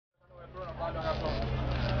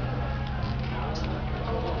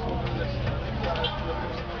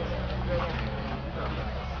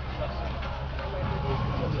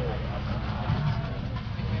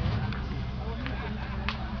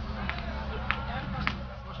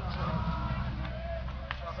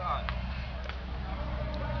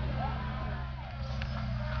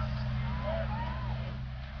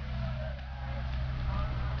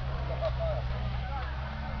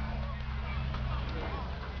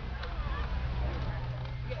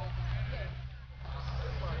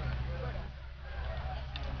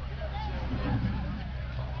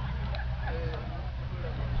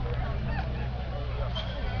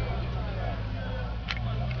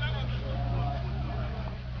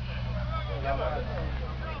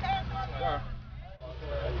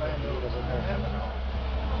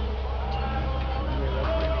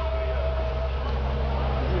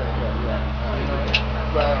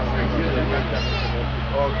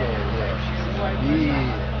Okay, yeah.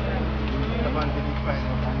 The man didn't find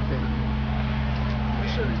out anything.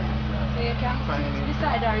 So you can sit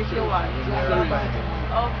beside her if you want.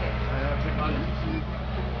 Okay.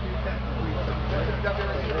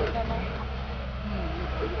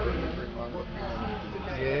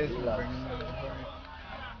 Yes, love.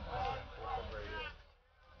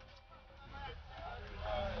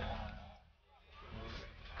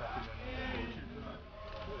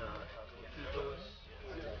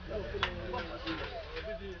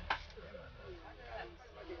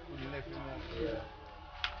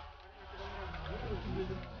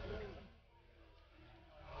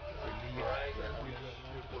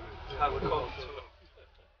 Have come to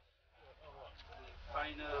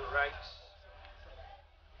final rites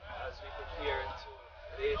as we prepare to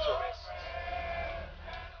lay to rest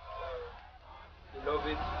our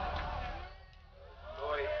beloved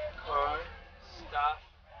Lloyd Kerr staff.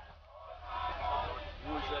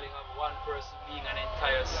 Usually have one person being an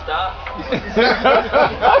entire staff.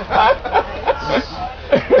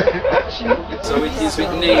 So it is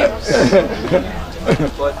with names.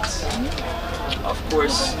 But of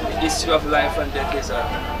course, the issue of life and death is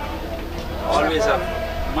always a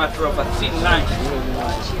matter of a thin line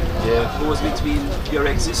that goes between your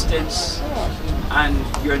existence and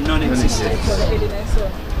your non-existence.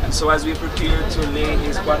 And so as we prepare to lay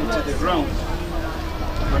his body to the ground,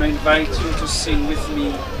 I'm going to invite you to sing with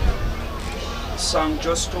me a song,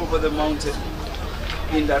 Just Over the Mountain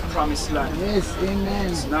in That Promised Land. Yes, amen.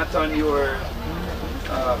 It's not on your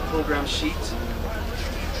program sheet.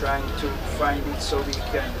 Trying to find it so we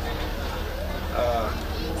can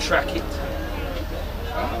track it.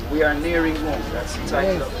 We are nearing home, that's the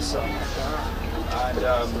title of the song. And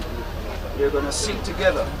we're going to sing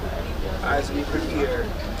together as we prepare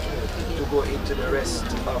to go into the rest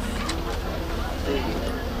of the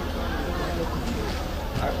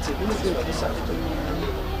activities for this afternoon.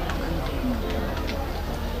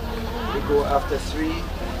 We go after 3,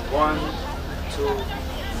 1, 2,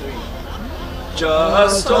 3.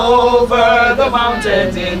 Just over the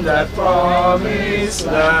mountains in that promised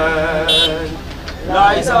land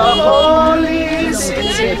lies a holy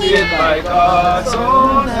city built by God's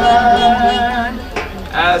own hand.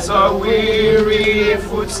 As our weary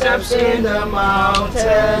footsteps in the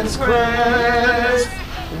mountain's crest,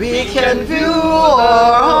 we can view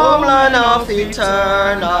our homeland of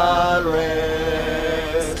eternal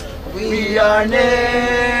rest. We are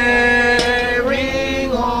nearing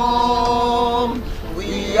home.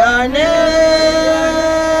 We are nearing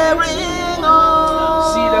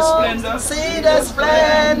home. See the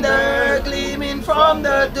splendor gleaming from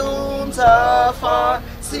the dunes afar.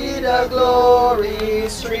 See the glory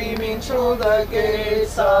streaming through the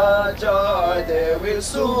gates of joy. There will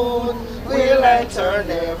soon we'll enter,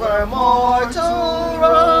 nevermore to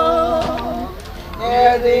roam.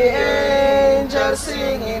 Hear the angels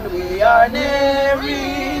singing, we are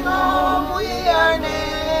nearing home. We are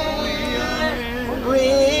nearing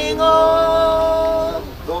home.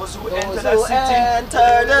 Those who enter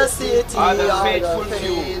the city are the faithful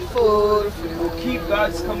few. Who keep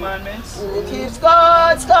God's commandments. Who keeps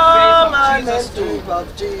God's commandments. Faith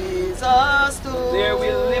of Jesus too. There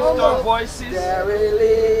we lift our voices. There we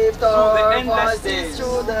lift our voices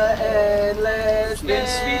through the endless days. In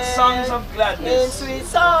sweet songs of gladness. In sweet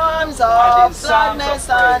songs of gladness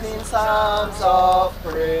and in songs of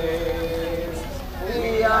praise.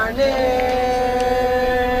 We are nearing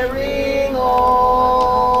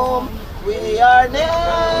home. We are nearing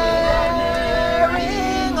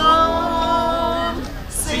home.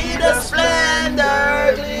 See the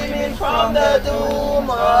splendor gleaming from the dome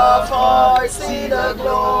of our. See the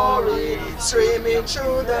glory streaming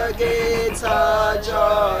through the gates of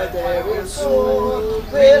joy. There will soon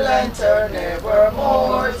we'll enter,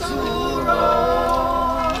 nevermore to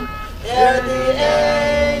roam. Hear the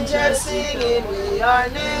angels singing, we are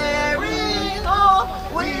nearing home.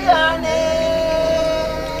 We are nearing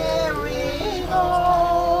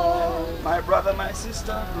home. My brother, my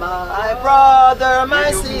sister. My brother,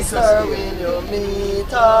 my sister, will you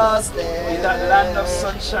meet us there? In that land of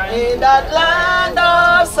sunshine. In that land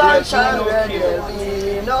of sunshine where there will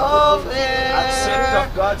be no fear. Accept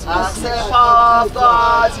of God's message. Accept of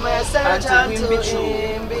God's message and to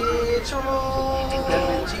him be true.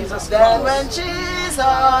 Then when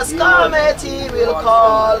Jesus cometh, he will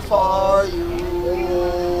call for you.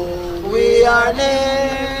 We are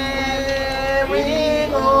nearing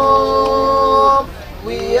home.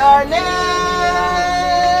 We are nearing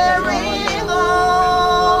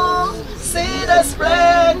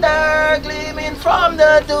splendor gleaming from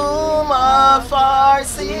the dome of our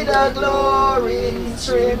see the glory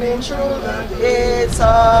streaming through the gates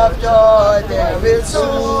of joy. There will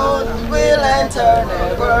soon will enter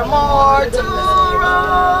nevermore to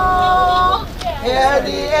roam. Hear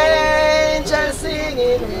the angels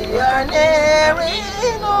singing, we are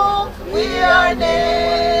nearing home, we are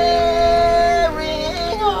nearing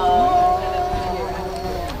home.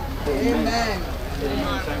 Amen.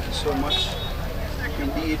 Amen. Thank you so much.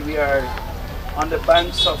 Indeed, we are on the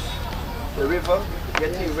banks of the river,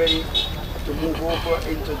 getting ready to move over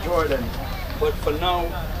into Jordan. But for now,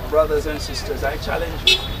 brothers and sisters, I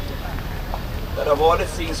challenge you that of all the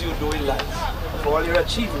things you do in life, of all your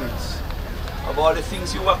achievements, of all the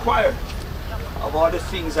things you acquire, of all the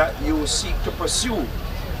things that you seek to pursue,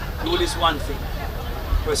 do this one thing: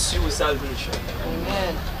 pursue salvation.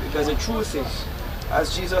 Amen. Because the truth is,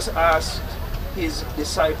 as Jesus asked his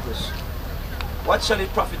disciples, what shall it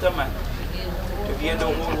profit a man to gain the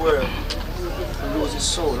whole world and lose his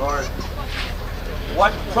soul? Or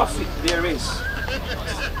what profit there is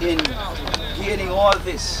in gaining all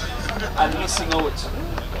this and missing out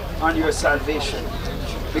on your salvation?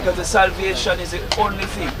 Because the salvation is the only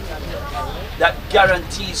thing that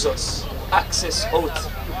guarantees us access out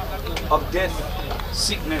of death,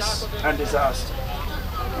 sickness, and disaster.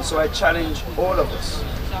 And so I challenge all of us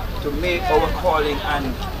to make our calling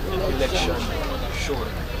and election sure.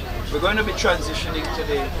 We're going to be transitioning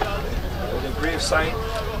today to the graveside,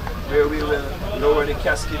 where we will lower the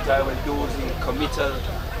casket. I will do the committal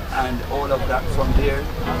and all of that from there.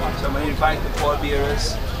 So I'm going to invite the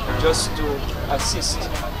pallbearers just to assist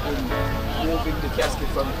in moving the casket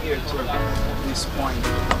from here to this point,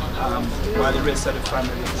 while the rest of the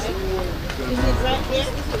family is right here?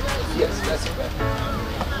 Yes, that's it.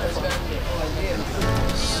 That's it.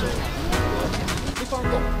 So, lift and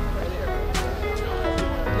come.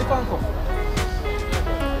 Lift and come.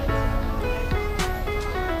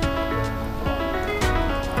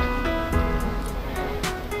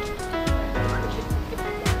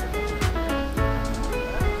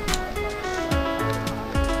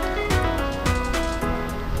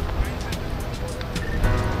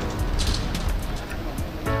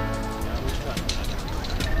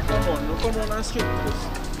 Come on and straight this.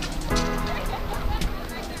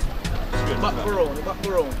 Back around.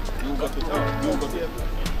 You got it out. You got it.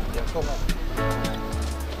 Yeah, come on.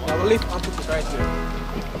 I will lift and put it right here.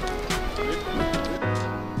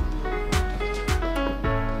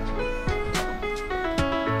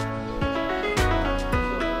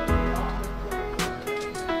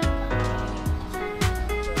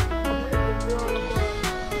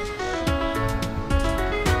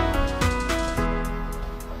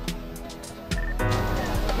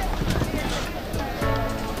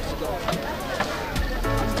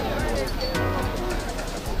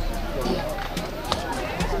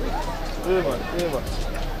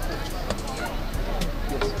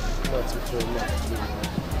 Yes, that's what you're not doing.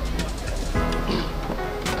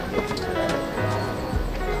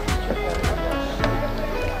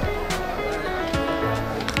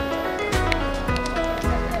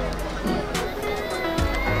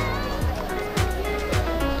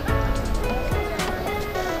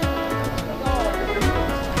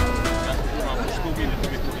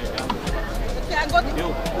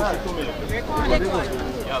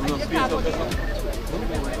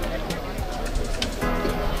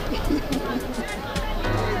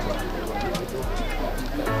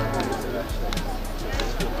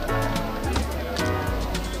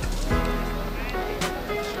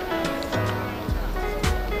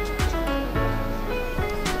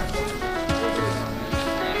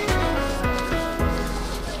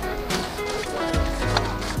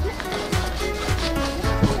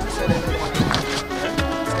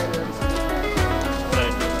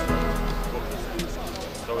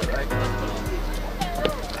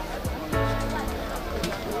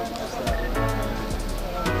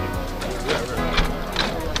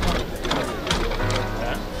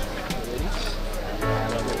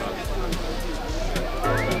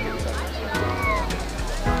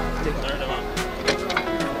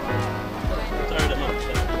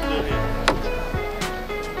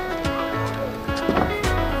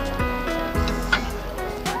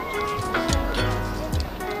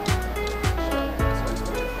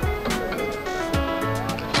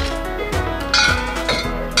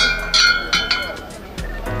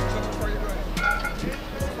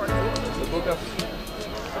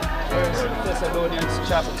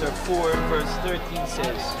 Chapter 4, verse 13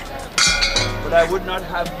 says, "But I would not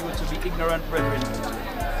have you to be ignorant, brethren,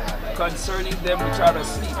 concerning them which are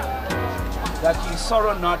asleep, that ye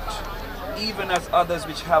sorrow not, even as others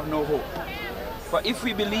which have no hope. For if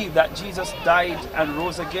we believe that Jesus died and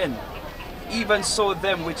rose again, even so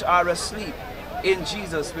them which are asleep in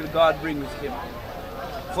Jesus will God bring with him.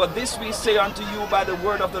 For this we say unto you by the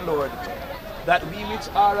word of the Lord, that we which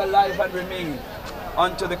are alive and remain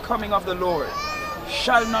unto the coming of the Lord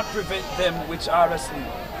shall not prevent them which are asleep.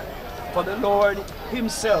 For the Lord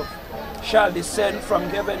himself shall descend from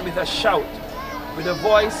heaven with a shout, with the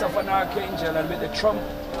voice of an archangel, and with the trump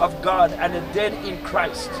of God, and the dead in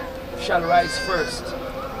Christ shall rise first.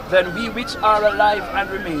 Then we which are alive and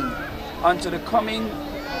remain unto the coming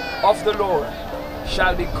of the Lord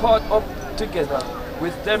shall be caught up together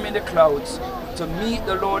with them in the clouds to meet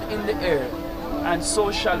the Lord in the air, and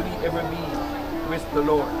so shall we ever be with the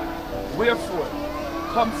Lord. Wherefore,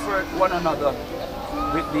 comfort one another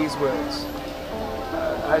with these words.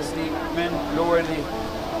 As the men lower the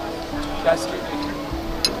casket,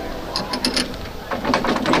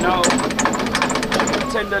 we now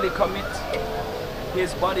tenderly commit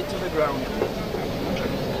his body to the ground.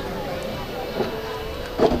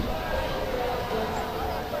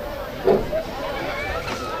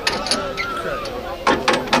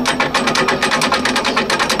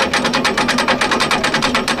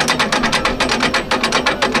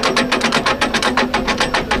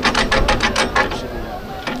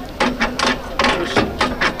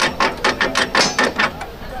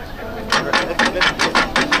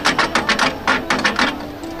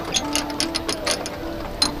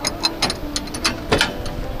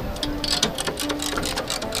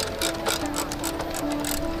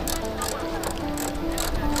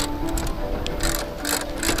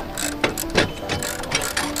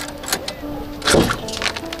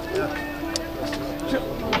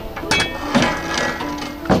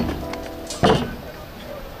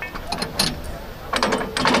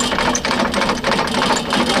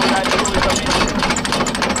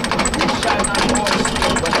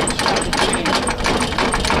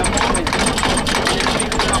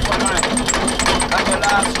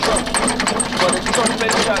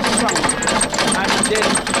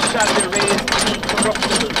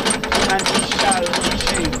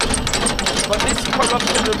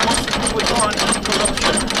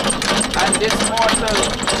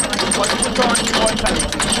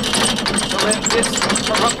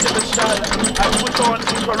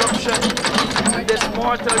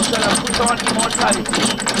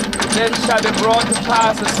 Shall be brought to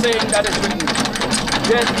pass the saying that is written,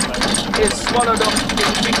 death is swallowed up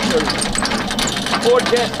in victory. O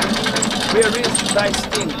death, where is thy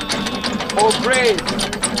sting? O grave,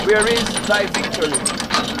 where is thy victory?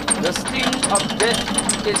 The sting of death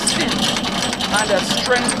is sin, and the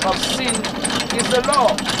strength of sin is the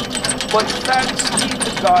law. But thanks be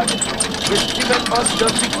to God, which giveth us the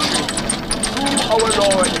victory through our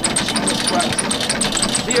Lord Jesus Christ.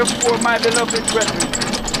 Therefore, my beloved brethren,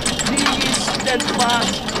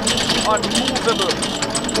 steadfast, unmovable,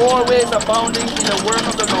 always abounding in the work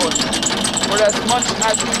of the Lord, for as much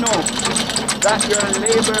as we know that your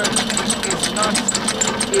labor is not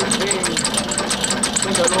in vain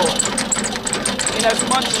in the Lord.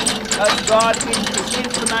 Inasmuch as God in his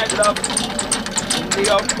infinite love, in the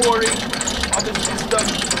outpouring of his wisdom,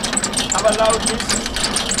 have allowed this,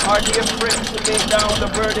 our dear friend, to lay down the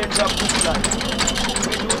burdens of this life,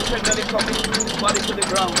 we do tenderly commit his body to the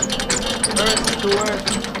ground, earth to earth,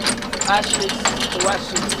 ashes to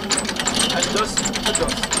ashes, and dust to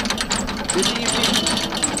dust, believing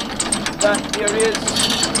that there is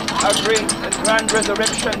a great and grand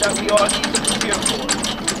resurrection that we all need to prepare for,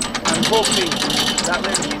 and hoping that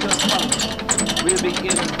when Jesus comes, we'll be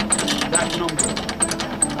in that number.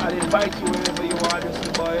 I'll invite you wherever you are just to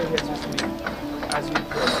bow your heads with me as we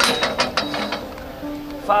pray.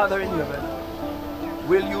 Father in heaven,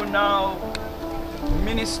 will you now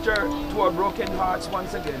minister to our broken hearts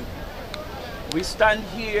once again? We stand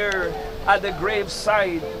here at the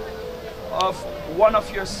graveside of one of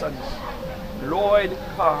your sons, Lloyd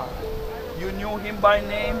Kerr. You knew him by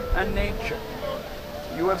name and nature.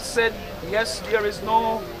 You have said, yes, there is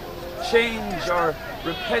no change or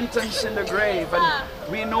repentance in the grave, and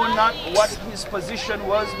we know not what his position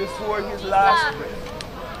was before his last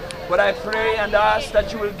breath. But I pray and ask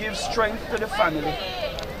that you will give strength to the family,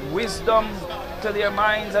 wisdom to their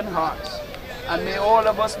minds and hearts, and may all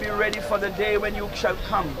of us be ready for the day when you shall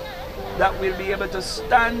come, that we'll be able to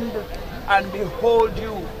stand and behold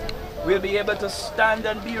you. We'll be able to stand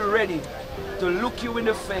and be ready to look you in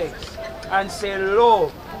the face and say,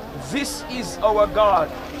 lo, this is our God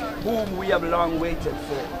whom we have long waited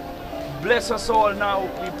for. Bless us all now,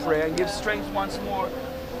 we pray, and give strength once more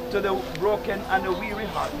to the broken and the weary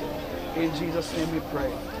heart. In Jesus' name we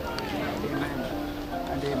pray. Amen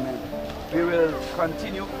and amen. We will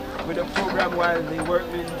continue with the program while the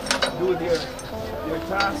workmen do their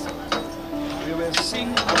task. We will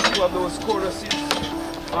sing a few of those choruses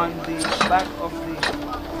on the back of the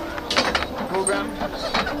program.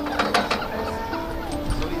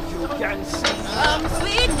 So if you can sing. Some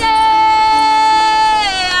sweet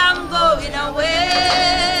day, I'm going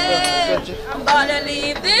away. I'm gonna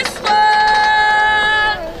leave this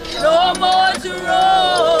world, no more to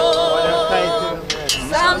roam.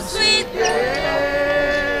 Some sweet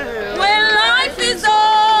day, when life is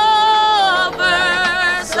over.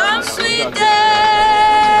 Some sweet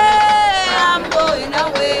day, I'm going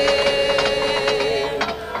away.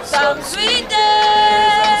 Some sweet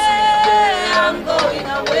day, I'm going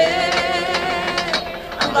away.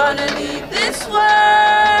 I'm gonna leave this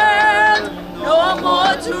world, no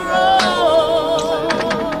more to roam.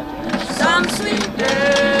 Some sweet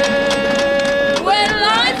day, when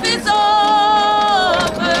life is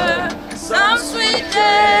over. Some sweet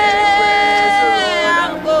day,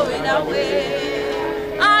 I'm going away.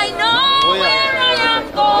 I know where I am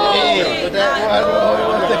going.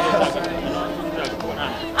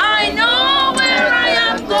 I know where I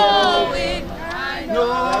am going. I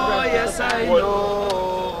know, yes I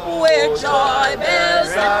know. where joy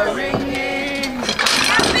bells are ringing,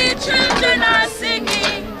 happy children are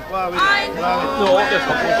singing. I know where I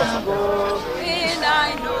am going.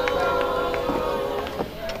 I know.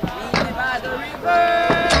 Meet me by the river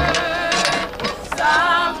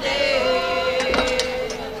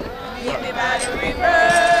someday. Meet me by the river,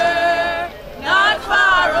 not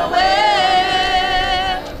far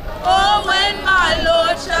away. Oh, when my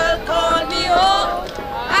Lord shall call me home,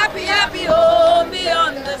 happy, happy home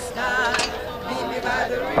beyond the sky. Meet me by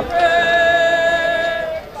the river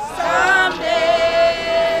someday.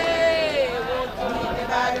 Won't you meet me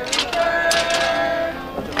by the river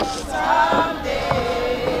someday?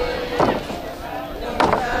 Meet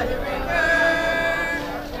me by the river,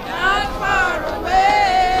 not far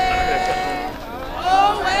away.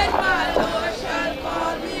 Oh, when my Lord shall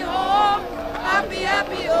call me home, happy,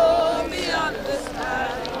 happy home beyond the sky.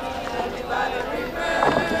 Meet me by the river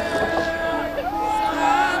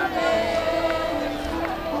someday.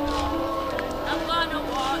 I'm gonna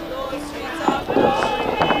walk those streets of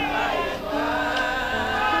glory by and by.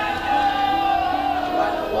 I'm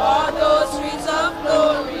gonna walk those streets of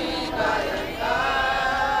glory by and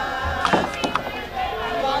by.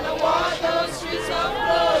 I'm gonna walk those streets of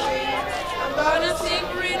glory. I'm gonna sing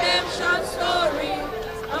redemption story.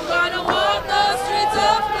 I'm gonna walk those streets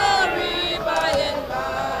of glory by and by.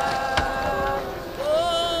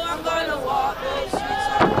 Oh, I'm gonna walk those streets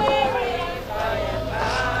of glory by and by.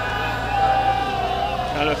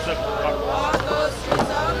 Walk those streets of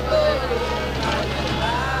glory by and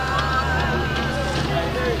by.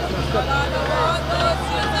 I'm gonna walk those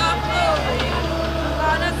streets of glory. I'm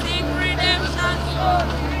gonna sing redemption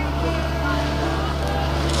story.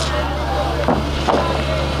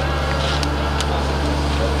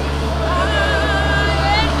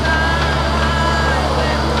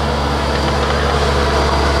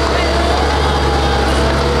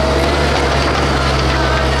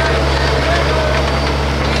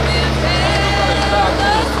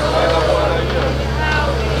 How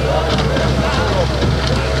we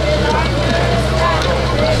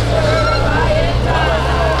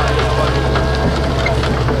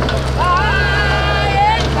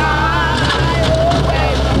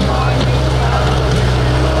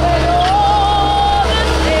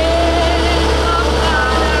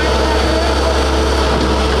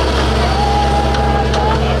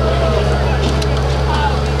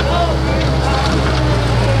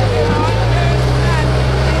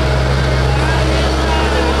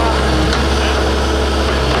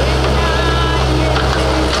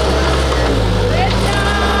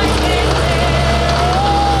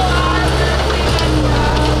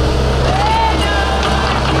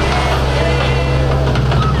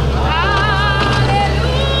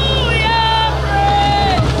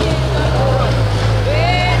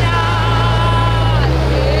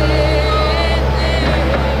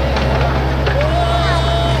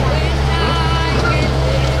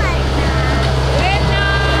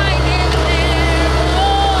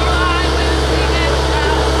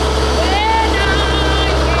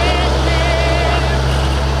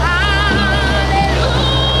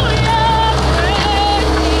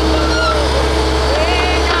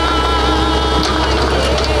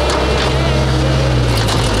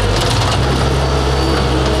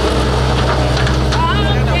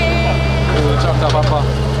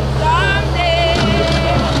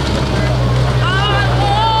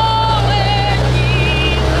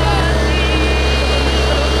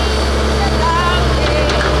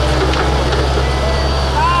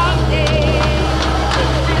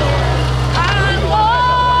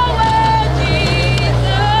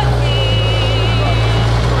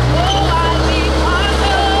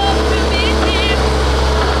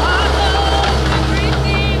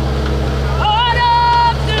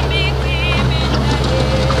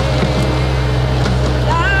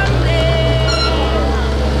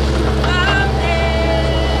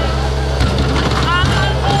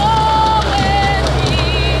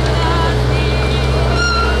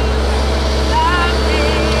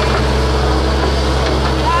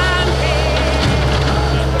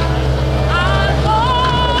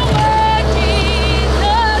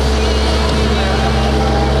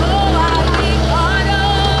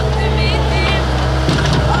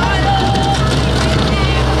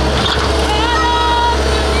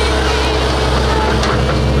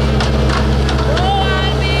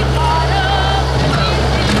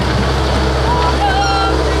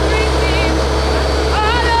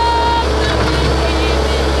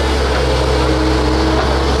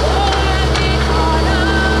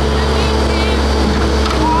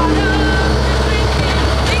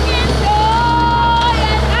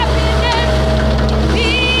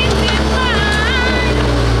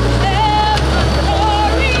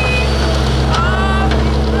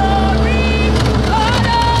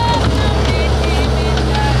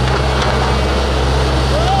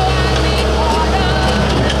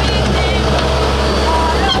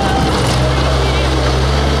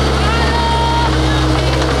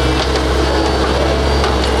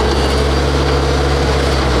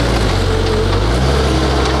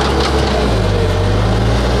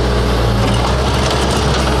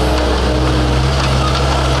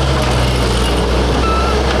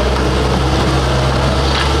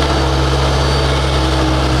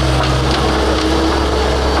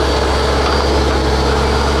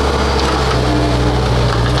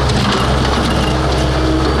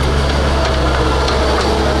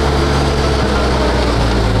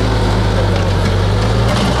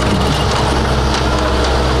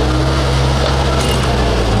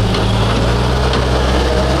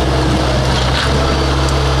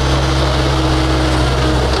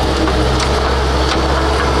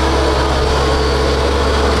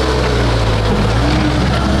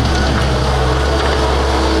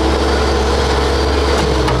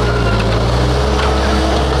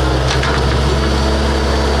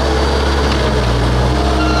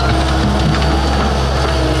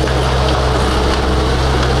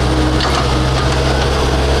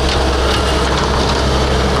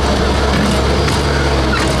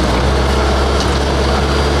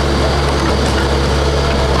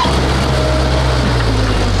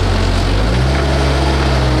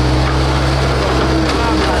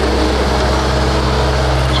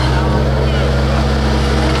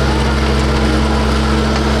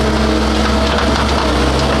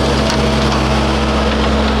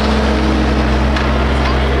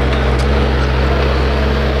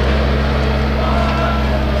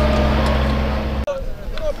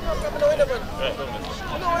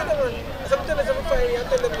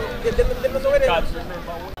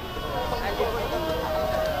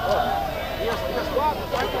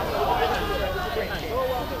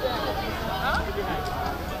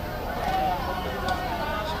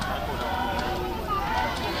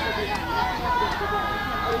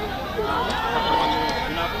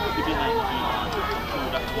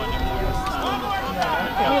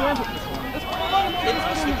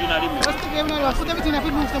Put everything, if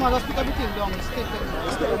you move them, just put everything down, stick them,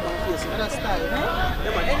 that style.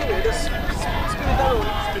 Yeah, man, anyway, just spin it around.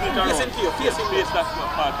 Facing to you, facing me. That's what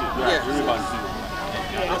part is, right? Yeah. The ribbon too.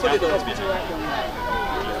 I'll put it down. Put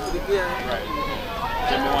it there. Right.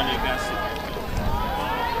 Tell me one you can see.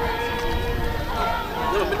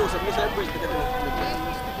 No, I know some missile bridge, but I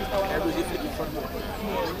bridge you flip it front more.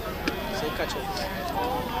 So you catch it.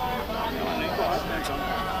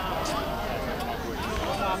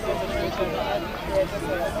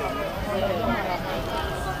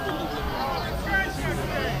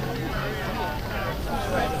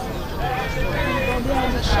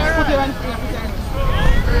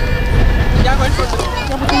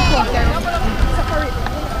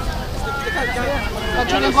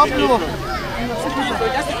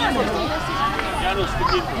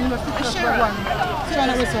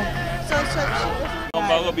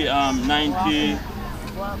 Number will be 90,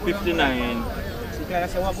 59.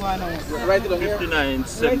 Write it on here. 59,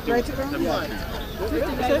 70, 59.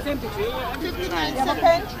 You have a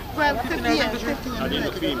pen? Well, 58. I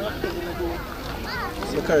didn't feel it.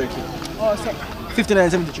 Oh, so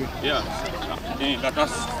 59.73. Yeah.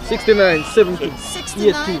 That's 69, 70.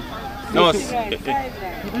 69. no,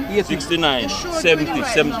 69, 70,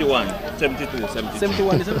 71, 72, 73.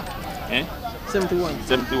 71 is it? Eh? 71.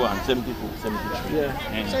 71, 72, 73.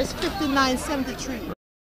 Yeah. So it's 59, 73.